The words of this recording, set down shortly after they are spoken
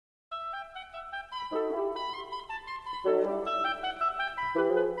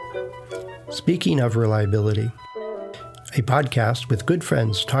Speaking of reliability, a podcast with good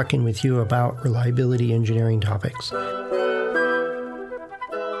friends talking with you about reliability engineering topics.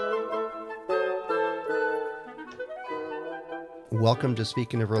 Welcome to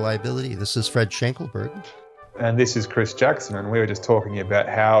Speaking of Reliability. This is Fred Schenkelberg. And this is Chris Jackson, and we were just talking about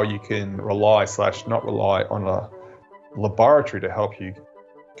how you can rely/not rely on a laboratory to help you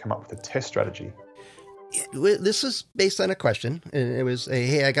come up with a test strategy. This is based on a question. It was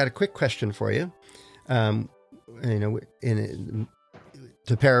hey, I got a quick question for you. To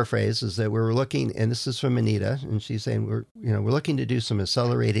paraphrase, is that we're looking, and this is from Anita, and she's saying we're looking to do some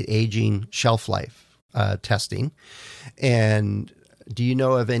accelerated aging shelf life testing. And do you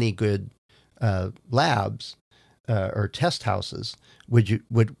know of any good labs or test houses would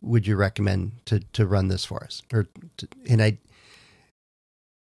you recommend to run this for us?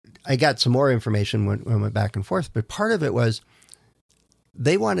 I got some more information when I went back and forth, but part of it was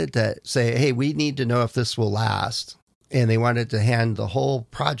they wanted to say, hey, we need to know if this will last. And they wanted to hand the whole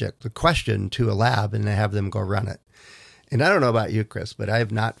project, the question, to a lab and have them go run it. And I don't know about you, Chris, but I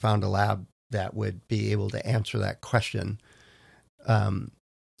have not found a lab that would be able to answer that question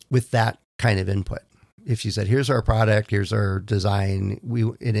with that kind of input. If you said, here's our product, here's our design,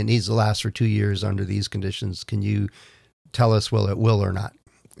 and it needs to last for 2 years under these conditions, can you tell us will it will or not?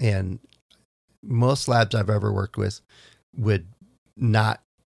 And most labs I've ever worked with would not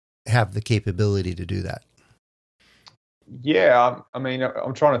have the capability to do that. Yeah,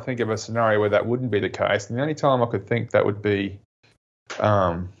 I'm trying to think of a scenario where that wouldn't be the case. And the only time I could think that would be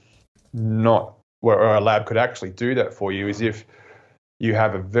not where a lab could actually do that for you is if you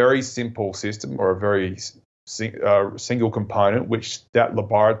have a very simple system or a very single component which that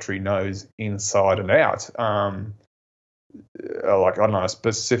laboratory knows inside and out. Like, I don't know, a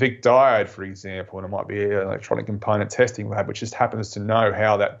specific diode, for example, and it might be an electronic component testing lab, which just happens to know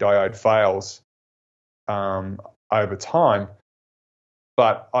how that diode fails over time.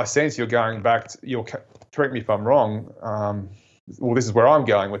 But I sense you're going back to, correct me if I'm wrong, well, this is where I'm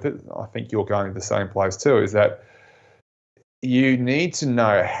going with it. I think you're going to the same place too, is that you need to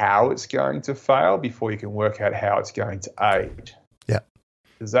know how it's going to fail before you can work out how it's going to age. Yeah.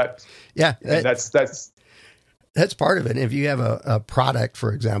 Is that? Yeah. That's part of it. If you have a product,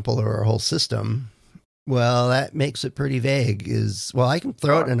 for example, or a whole system, well, that makes it pretty vague. I can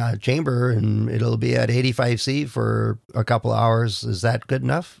throw it in a chamber and it'll be at 85C for a couple hours. Is that good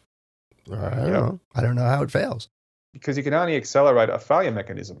enough? I don't know. I don't know how it fails. Because you can only accelerate a failure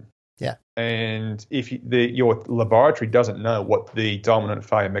mechanism. Yeah. And if your laboratory doesn't know what the dominant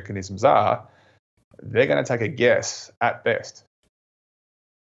failure mechanisms are, they're going to take a guess at best.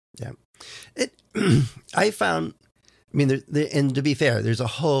 Yeah. I found, and to be fair, there's a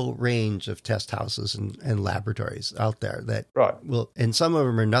whole range of test houses and laboratories out there that and some of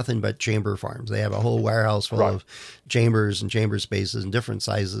them are nothing but chamber farms. They have a whole warehouse full of chambers and chamber spaces and different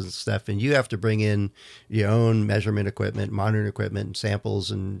sizes and stuff. And you have to bring in your own measurement equipment, monitoring equipment, and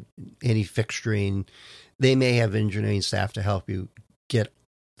samples and any fixturing. They may have engineering staff to help you get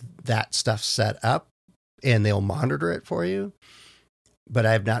that stuff set up and they'll monitor it for you. But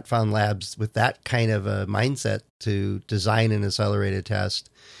I have not found labs with that kind of a mindset to design an accelerated test,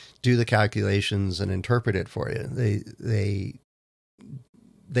 do the calculations, and interpret it for you.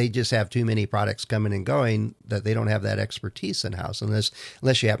 They just have too many products coming and going that they don't have that expertise in-house, unless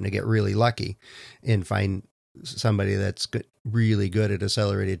you happen to get really lucky and find somebody that's really good at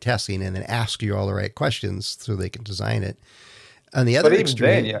accelerated testing and then ask you all the right questions so they can design it. On the other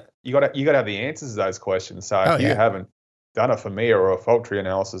extreme, then, you got to have the answers to those questions. So if you haven't done a FMEA or a fault tree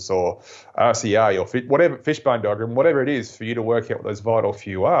analysis or RCA or whatever, fishbone diagram, whatever it is for you to work out what those vital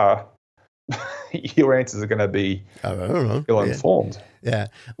few are, your answers are going to be ill-informed. Yeah.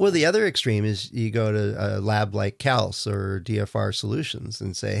 Well, the other extreme is you go to a lab like CALS or DFR Solutions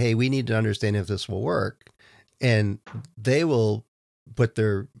and say, hey, we need to understand if this will work. And they will put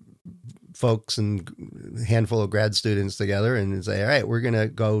their folks and a handful of grad students together and say, all right, we're going to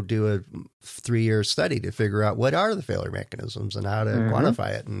go do a 3-year study to figure out what are the failure mechanisms and how to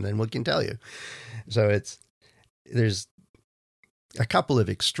quantify it. And then we can tell you. So there's a couple of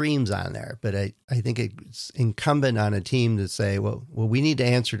extremes on there, but I think it's incumbent on a team to say, well, we need to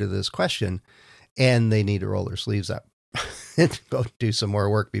answer to this question, and they need to roll their sleeves up and go do some more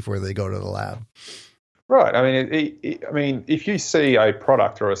work before they go to the lab. Right. If you see a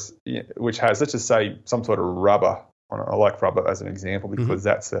product which has, let's just say, some sort of rubber on it, I like rubber as an example because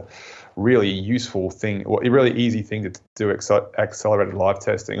that's a really useful thing, or a really easy thing to do accelerated live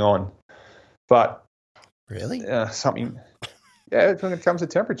testing on. But really, something, Yeah, when it comes to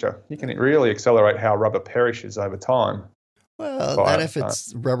temperature, you can really accelerate how rubber perishes over time. Well, not if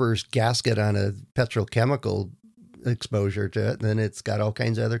it's rubber's gasket on a petrochemical exposure to it, then it's got all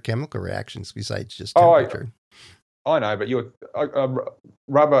kinds of other chemical reactions besides just temperature. I know, but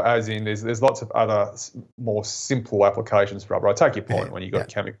rubber, as in there's lots of other more simple applications for rubber. I take your point when you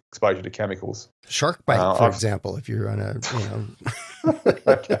got exposure to chemicals. Shark bite, for example, if you're on a,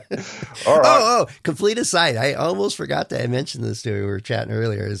 Okay. All right. Oh, complete aside. I almost forgot that I mentioned this to you. We were chatting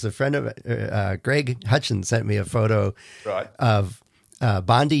earlier. Is a friend of Greg Hutchins sent me a photo of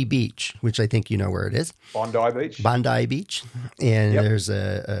Bondi Beach, which I think you know where it is. Bondi Beach. And there's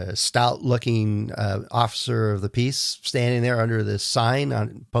a stout-looking officer of the peace standing there under this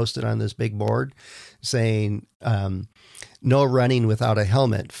sign posted on this big board saying, no running without a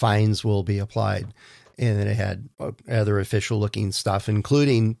helmet, fines will be applied. And then it had other official-looking stuff,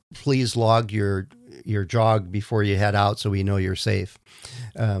 including please log your jog before you head out so we know you're safe,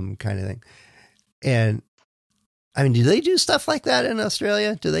 kind of thing. And I mean, do they do stuff like that in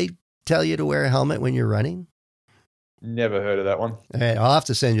Australia? Do they tell you to wear a helmet when you're running? Never heard of that one. All right, I'll have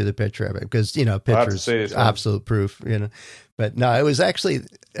to send you the picture of it because, pictures, absolute proof, But no, it was actually,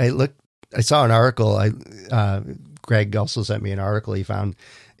 I saw an article. Greg also sent me an article he found.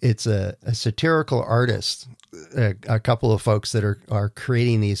 It's a satirical artist, a couple of folks that are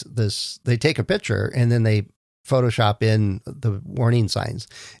creating they take a picture and then they Photoshop in the warning signs,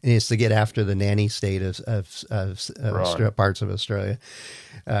 and it's to get after the nanny state of parts of Australia.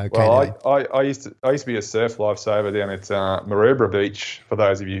 I used to be a surf lifesaver down at Maroubra Beach. For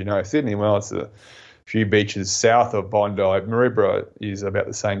those of you who know Sydney, well, it's a few beaches south of Bondi. Maroubra is about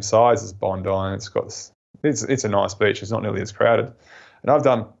the same size as Bondi, and it's a nice beach. It's not nearly as crowded. And I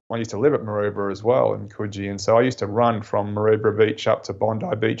used to live at Maroubra as well in Coogee, and so I used to run from Maroubra Beach up to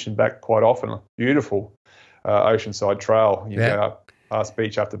Bondi Beach and back quite often. Beautiful. Oceanside Trail. You go up past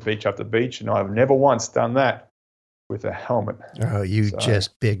beach after beach after beach, and I've never once done that with a helmet. Oh,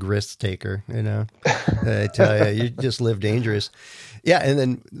 just big risk taker, I tell you, you just live dangerous. Yeah, and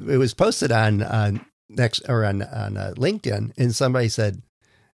then it was posted on LinkedIn, and somebody said,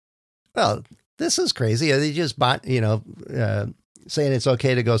 "Well, this is crazy. They just bought, saying it's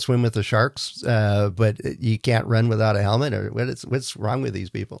okay to go swim with the sharks, but you can't run without a helmet, or what's wrong with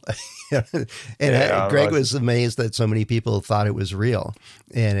these people?" Greg was amazed that so many people thought it was real.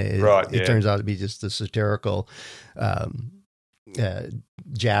 And it turns out to be just a satirical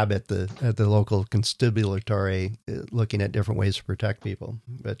jab at the local constabulary, looking at different ways to protect people.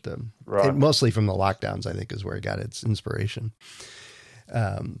 But mostly from the lockdowns, I think, is where it got its inspiration.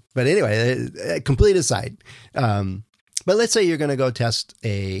 But anyway, complete aside. But let's say you're going to go test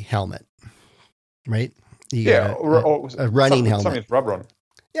a helmet, right? A running helmet. Something with rubber on.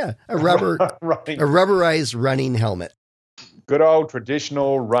 Yeah, a rubberized running helmet. Good old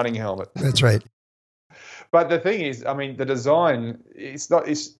traditional running helmet. That's right. But the thing is, I mean, the design,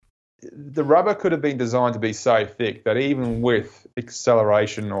 the rubber could have been designed to be so thick that even with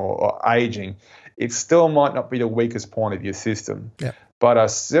acceleration or aging, it still might not be the weakest point of your system. Yeah. But a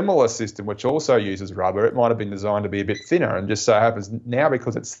similar system, which also uses rubber, it might have been designed to be a bit thinner. And just so happens now,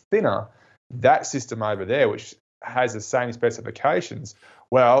 because it's thinner, that system over there, which has the same specifications,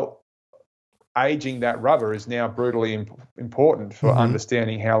 well, aging that rubber is now brutally important for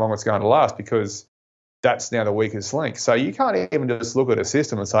understanding how long it's going to last, because that's now the weakest link. So you can't even just look at a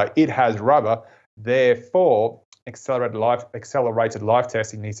system and say it has rubber, therefore accelerated life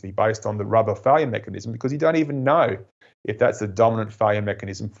testing needs to be based on the rubber failure mechanism, because you don't even know if that's the dominant failure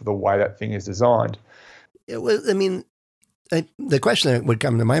mechanism for the way that thing is designed. The question that would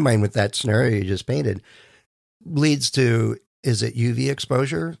come to my mind with that scenario you just painted leads to, is it UV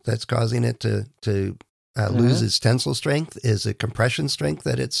exposure that's causing it to lose its tensile strength? Is it compression strength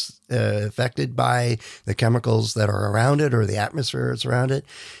that it's affected by the chemicals that are around it or the atmosphere that's around it?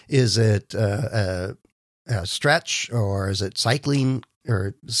 Is it a stretch, or is it cycling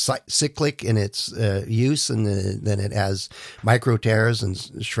or cyclic in its use, and then it has micro tears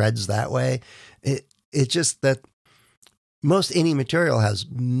and shreds that way? It's just that most any material has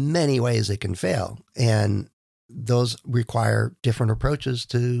many ways it can fail, and those require different approaches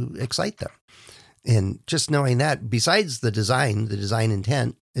to excite them. And just knowing that, besides the design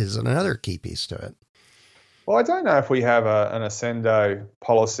intent is another key piece to it. Well, I don't know if we have an Accendo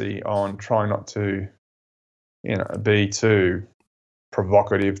policy on trying not to, be too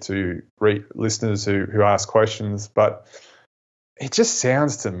provocative to listeners who ask questions, but it just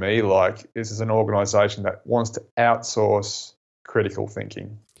sounds to me like this is an organisation that wants to outsource critical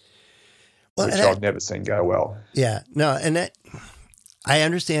thinking, which I've never seen go well. Yeah, no, and I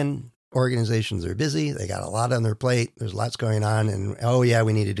understand organizations are busy. They got a lot on their plate. There's lots going on. And, oh, yeah,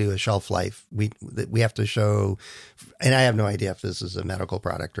 we need to do a shelf life. We have to show, and I have no idea if this is a medical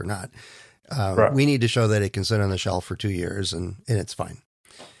product or not. Right. We need to show that it can sit on the shelf for 2 years and it's fine.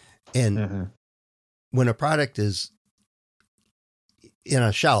 And when a product is in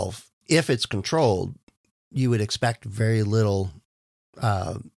a shelf, if it's controlled, you would expect very little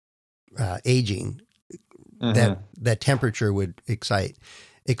aging that temperature would excite,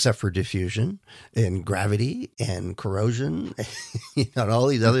 except for diffusion and gravity and corrosion, and all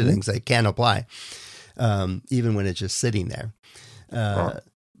these other things that can apply, even when it's just sitting there.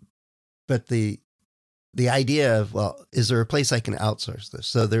 But the idea of, well, is there a place I can outsource this?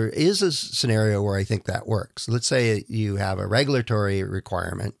 So there is a scenario where I think that works. Let's say you have a regulatory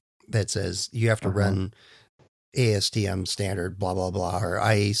requirement that says you have to run ASTM standard, blah, blah, blah, or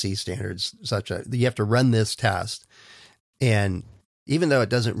IAC standards, such that you have to run this test. And even though it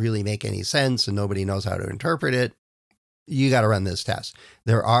doesn't really make any sense and nobody knows how to interpret it, you got to run this test.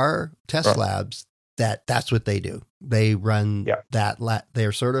 There are test labs that's what they do. They run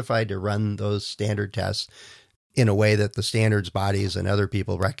they're certified to run those standard tests in a way that the standards bodies and other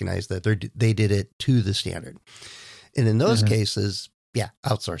people recognize that they did it to the standard. And in those cases,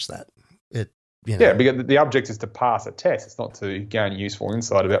 outsource that. Because the object is to pass a test. It's not to gain useful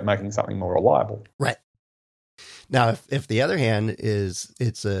insight about making something more reliable. Right. Now, if the other hand is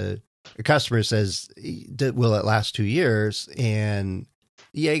a customer says, will it last 2 years? And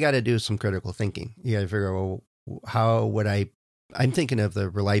you got to do some critical thinking. You got to figure out, well, how would I'm thinking of the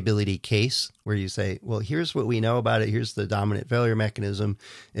reliability case where you say, well, here's what we know about it. Here's the dominant failure mechanism.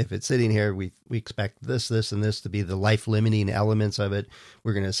 If it's sitting here, we expect this, and this to be the life limiting elements of it.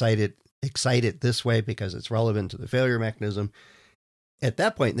 We're going to excite it this way because it's relevant to the failure mechanism. At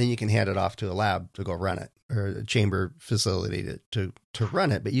that point, then you can hand it off to a lab to go run it, or a chamber facility to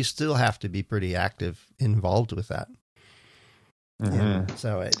run it. But you still have to be pretty active involved with that.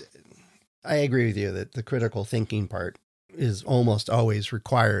 So I agree with you that the critical thinking part is almost always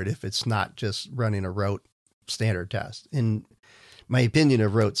required if it's not just running a rote standard test. In my opinion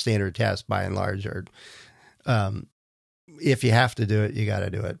of rote standard tests, by and large, are if you have to do it, you got to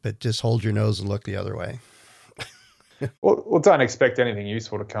do it, but just hold your nose and look the other way. well, don't expect anything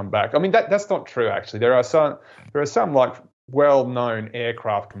useful to come back. I mean, that's not true, actually. There are some like well-known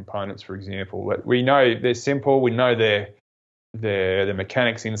aircraft components, for example, that we know they're simple. We know the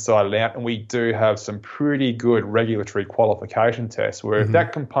mechanics inside and out, and we do have some pretty good regulatory qualification tests where if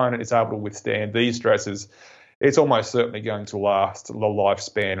that component is able to withstand these stresses, it's almost certainly going to last the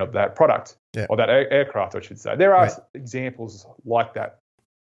lifespan of that product or that aircraft, I should say. There are examples like that.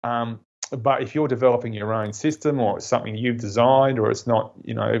 But if you're developing your own system or it's something you've designed or it's not,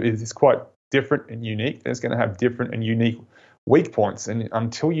 it's quite different and unique, it's going to have different and unique weak points. And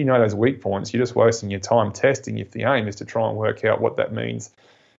until you know those weak points, you're just wasting your time testing if the aim is to try and work out what that means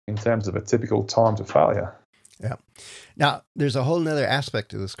in terms of a typical time to failure. Yeah. Now, there's a whole nother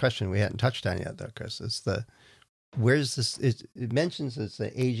aspect to this question we hadn't touched on yet, though, Chris. It's where's this? It mentions it's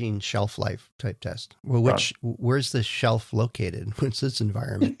the aging shelf life type test. Well, where's the shelf located? What's its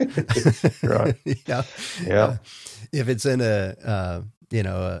environment? Right. If it's in a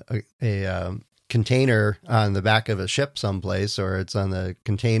container on the back of a ship someplace, or it's on the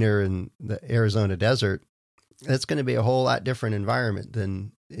container in the Arizona desert, it's going to be a whole lot different environment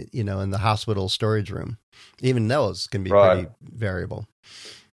than, in the hospital storage room. Even those can be pretty variable.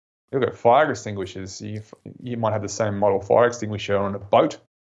 Look at fire extinguishers. You might have the same model fire extinguisher on a boat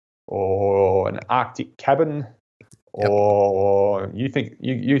or an Arctic cabin, or you think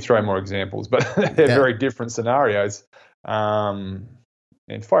you throw more examples, but they're very different scenarios. And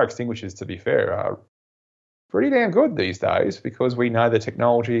fire extinguishers, to be fair, are pretty damn good these days because we know the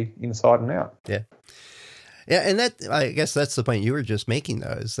technology inside and out. Yeah. Yeah, and I guess that's the point you were just making,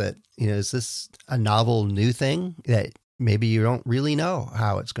 though, is that, is this a novel new thing that maybe you don't really know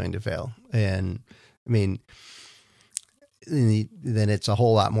how it's going to fail? And, I mean, then it's a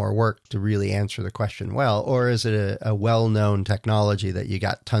whole lot more work to really answer the question well, or is it a well-known technology that you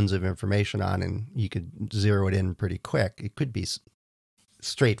got tons of information on and you could zero it in pretty quick? It could be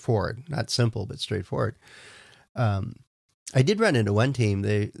straightforward, not simple, but straightforward. I did run into one team.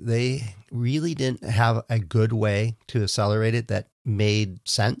 They really didn't have a good way to accelerate it that made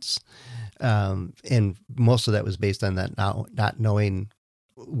sense. And most of that was based on that not knowing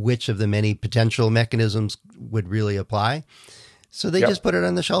which of the many potential mechanisms would really apply. So they just put it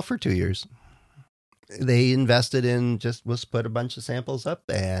on the shelf for 2 years. They invested in let's put a bunch of samples up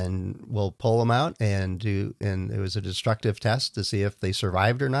and we'll pull them out and it was a destructive test to see if they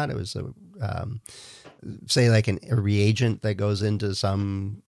survived or not. It was say like a reagent that goes into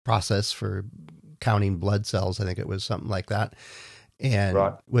some process for counting blood cells. I think it was something like that. And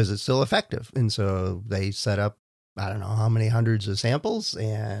was it still effective? And so they set up, I don't know how many hundreds of samples,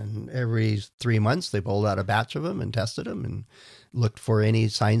 and every 3 months they pulled out a batch of them and tested them and looked for any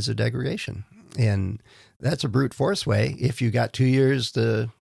signs of degradation. And that's a brute force way. If you got 2 years to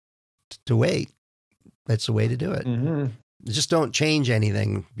wait, that's the way to do it. Mm-hmm. Just don't change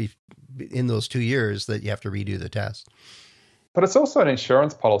anything in those 2 years that you have to redo the test. But it's also an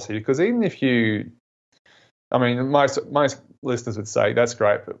insurance policy, because even if most listeners would say, that's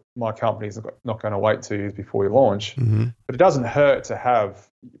great, but my company's not going to wait 2 years before we launch. Mm-hmm. But it doesn't hurt to have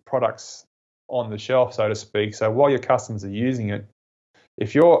products on the shelf, so to speak. So while your customers are using it,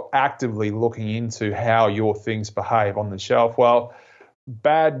 if you're actively looking into how your things behave on the shelf, well,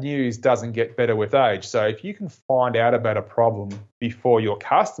 bad news doesn't get better with age. So if you can find out about a problem before your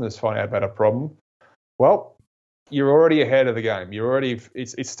customers find out about a problem, well, you're already ahead of the game.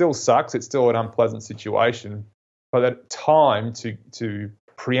 It still sucks. It's still an unpleasant situation. But at time to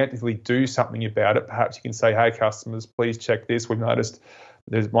preemptively do something about it, perhaps you can say, hey, customers, please check this. We've noticed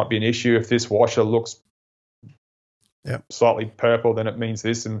there might be an issue. If this washer looks slightly purple, then it means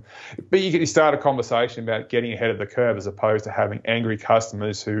this. But you start a conversation about getting ahead of the curve, as opposed to having angry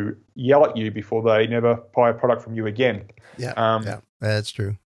customers who yell at you before they never buy a product from you again. Yeah, that's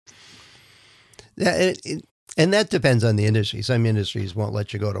true. Yeah, and that depends on the industry. Some industries won't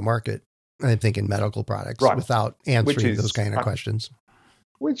let you go to market, I think, in medical products without answering those kind of questions.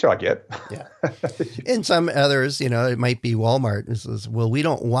 Which I get. Yeah. In some others, it might be Walmart. It says, well, we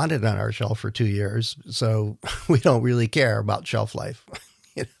don't want it on our shelf for 2 years, so we don't really care about shelf life.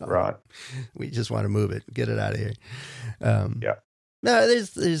 Right. We just want to move it, get it out of here. Yeah. No,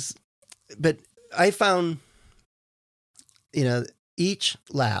 but I found, each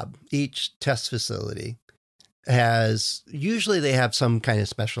lab, each test facility usually they have some kind of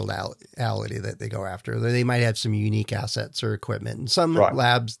speciality that they go after. They might have some unique assets or equipment. And some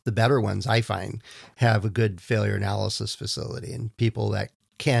labs, the better ones I find, have a good failure analysis facility and people that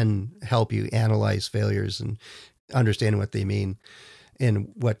can help you analyze failures and understand what they mean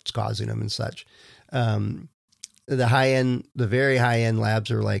and what's causing them and such. The very high end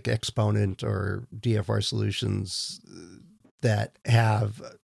labs are like Exponent or DFR Solutions that have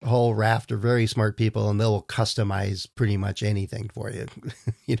a whole raft of very smart people, and they'll customize pretty much anything for you,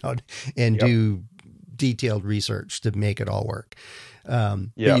 and do detailed research to make it all work.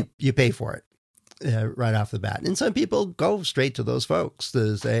 You pay for it right off the bat. And some people go straight to those folks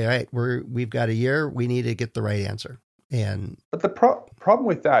to say, all right, we've got a year, we need to get the right answer. But the problem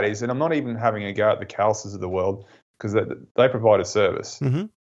with that is, and I'm not even having a go at the Calces of the world, because they provide a service,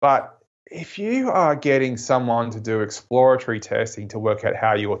 but if you are getting someone to do exploratory testing to work out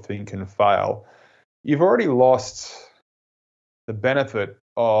how your thing can fail, you've already lost the benefit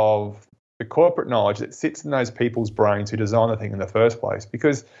of the corporate knowledge that sits in those people's brains who design the thing in the first place.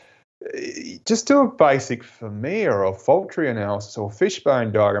 Because just do a basic FMEA or fault tree analysis or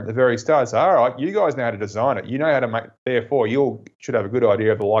fishbone diagram at the very start. So, all right, you guys know how to design it. You know how to make, therefore you should have a good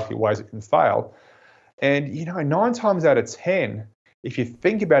idea of the likely ways it can fail. And, 9 times out of 10, if you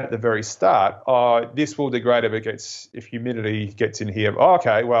think about it at the very start, this will degrade if humidity gets in here.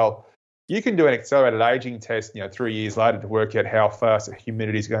 Okay, well, you can do an accelerated aging test, 3 years later to work out how fast the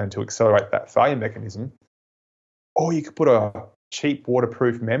humidity is going to accelerate that failure mechanism. Or you could put a cheap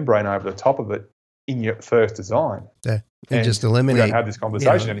waterproof membrane over the top of it in your first design. Yeah. And just eliminate. We don't have this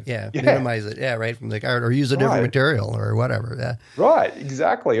conversation. Minimize it. Yeah, right from the card, or use a different material or whatever. Yeah. Right,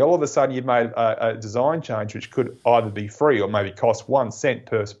 exactly. All of a sudden you've made a design change which could either be free or maybe cost 1 cent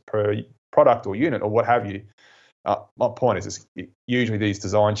per product or unit or what have you. My point is usually these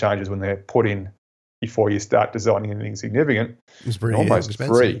design changes, when they're put in before you start designing anything significant, it's pretty almost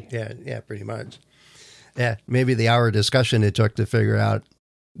expensive. Free. Yeah, pretty much. Yeah, maybe the hour discussion it took to figure out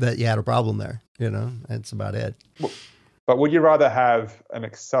that you had a problem there. That's about it. But would you rather have an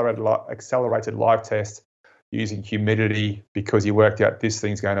accelerated live test using humidity because you worked out this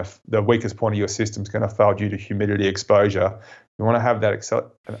thing's the weakest point of your system's going to fail due to humidity exposure? You want to have that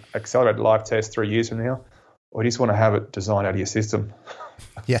accelerated live test 3 years from now, or do you just want to have it designed out of your system?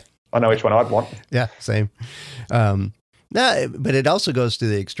 Yeah. I know which one I'd want. Yeah, same. No, but it also goes to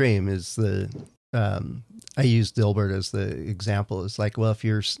the extreme. I use Dilbert as the example. It's like, well, if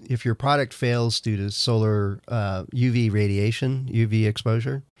your product fails due to solar UV radiation, UV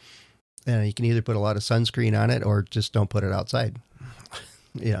exposure, you can either put a lot of sunscreen on it or just don't put it outside.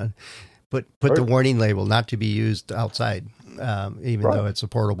 Put the warning label not to be used outside, even though it's a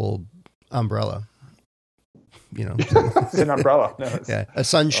portable umbrella. It's an umbrella. No, yeah, a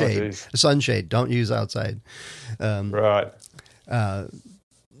sunshade. A sunshade. Don't use outside. Right.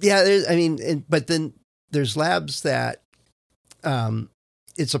 Yeah, but then there's labs that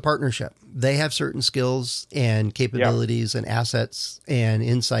it's a partnership. They have certain skills and capabilities and assets and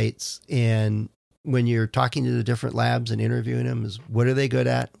insights. And when you're talking to the different labs and interviewing them, is what are they good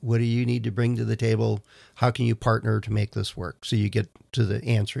at? What do you need to bring to the table? How can you partner to make this work so you get to the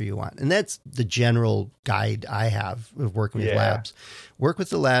answer you want? And that's the general guide I have of working with labs. Work with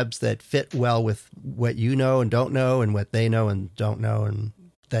the labs that fit well with what you know and don't know and what they know and don't know, and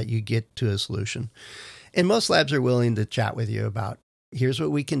that you get to a solution. And most labs are willing to chat with you about, here's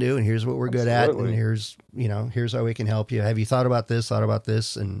what we can do and here's what we're good at. And here's how we can help you. Have you thought about this?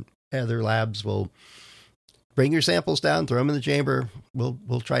 And other labs will bring your samples down, throw them in the chamber.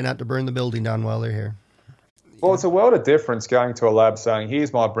 We'll try not to burn the building down while they're here. Well, it's a world of difference going to a lab saying,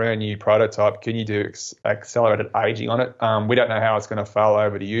 here's my brand new prototype. Can you do accelerated aging on it? We don't know how it's going to fail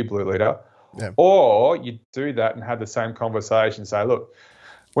over to you, Blue Leader. Yeah. Or you do that and have the same conversation, say, look,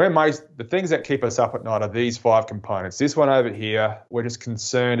 the things that keep us up at night are these 5 components. This one over here, we're just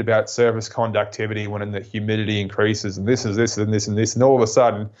concerned about surface conductivity when the humidity increases, and this is this and this and this. And all of a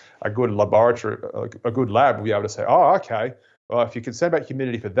sudden, a good lab will be able to say, oh, okay, well, if you're concerned about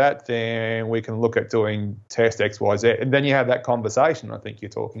humidity for that, then we can look at doing test X, Y, Z. And then you have that conversation I think you're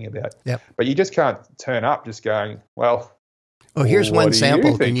talking about. Yep. But you just can't turn up just going, well, oh, here's one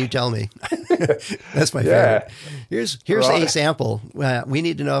sample. Can you tell me? That's my favorite. Here's a sample. We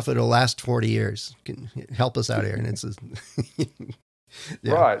need to know if it'll last 40 years. Can help us out here. And it's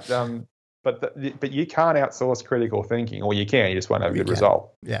right. But you can't outsource critical thinking, or you can. You just won't have a good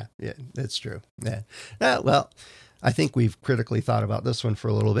result. Yeah, that's true. Yeah. Well, I think we've critically thought about this one for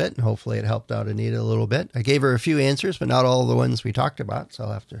a little bit, and hopefully it helped out Anita a little bit. I gave her a few answers, but not all the ones we talked about. So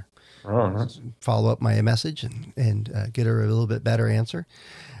I'll have to follow up my message and get her a little bit better answer.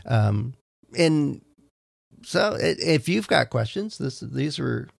 And so if you've got questions, this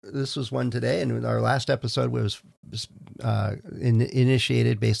was one today, and our last episode was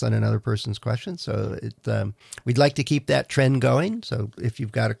initiated based on another person's question. So we'd like to keep that trend going. So if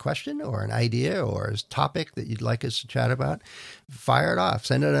you've got a question or an idea or a topic that you'd like us to chat about, fire it off,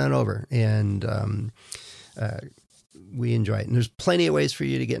 send it on over. And we enjoy it. And there's plenty of ways for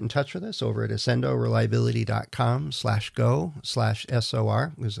you to get in touch with us over at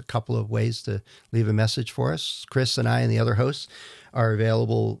accendoreliability.com/go/SOR. There's a couple of ways to leave a message for us. Chris and I and the other hosts are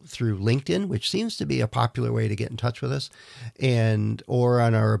available through LinkedIn, which seems to be a popular way to get in touch with us, or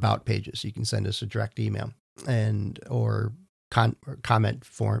on our about pages. You can send us a direct email or comment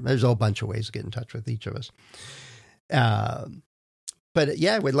form. There's a whole bunch of ways to get in touch with each of us. But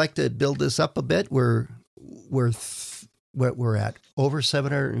yeah, we'd like to build this up a bit. We're at over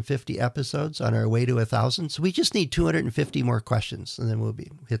 750 episodes on our way to 1,000. So we just need 250 more questions, and then we'll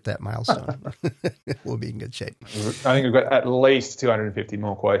hit that milestone. We'll be in good shape. I think we've got at least 250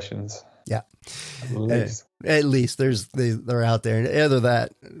 more questions. Yeah. At least they're out there. And other than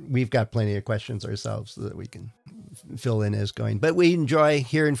that, we've got plenty of questions ourselves so that we can fill in as going. But we enjoy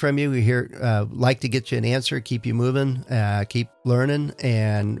hearing from you. We like to get you an answer, keep you moving, keep learning.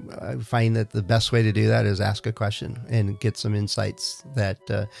 And I find that the best way to do that is ask a question and get some insights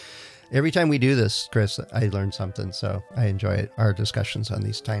that every time we do this, Chris, I learn something. So I enjoy our discussions on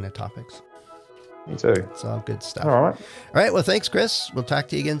these kind of topics. Me too. It's all good stuff. All right. All right. Well, thanks, Chris. We'll talk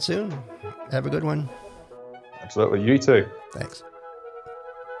to you again soon. Have a good one. Absolutely. You too. Thanks.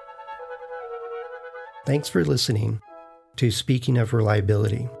 Thanks for listening to Speaking of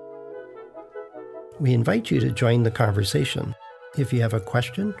Reliability. We invite you to join the conversation. If you have a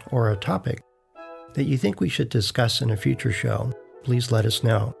question or a topic that you think we should discuss in a future show, please let us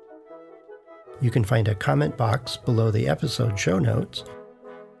know. You can find a comment box below the episode show notes,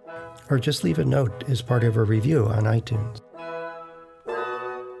 or just leave a note as part of a review on iTunes.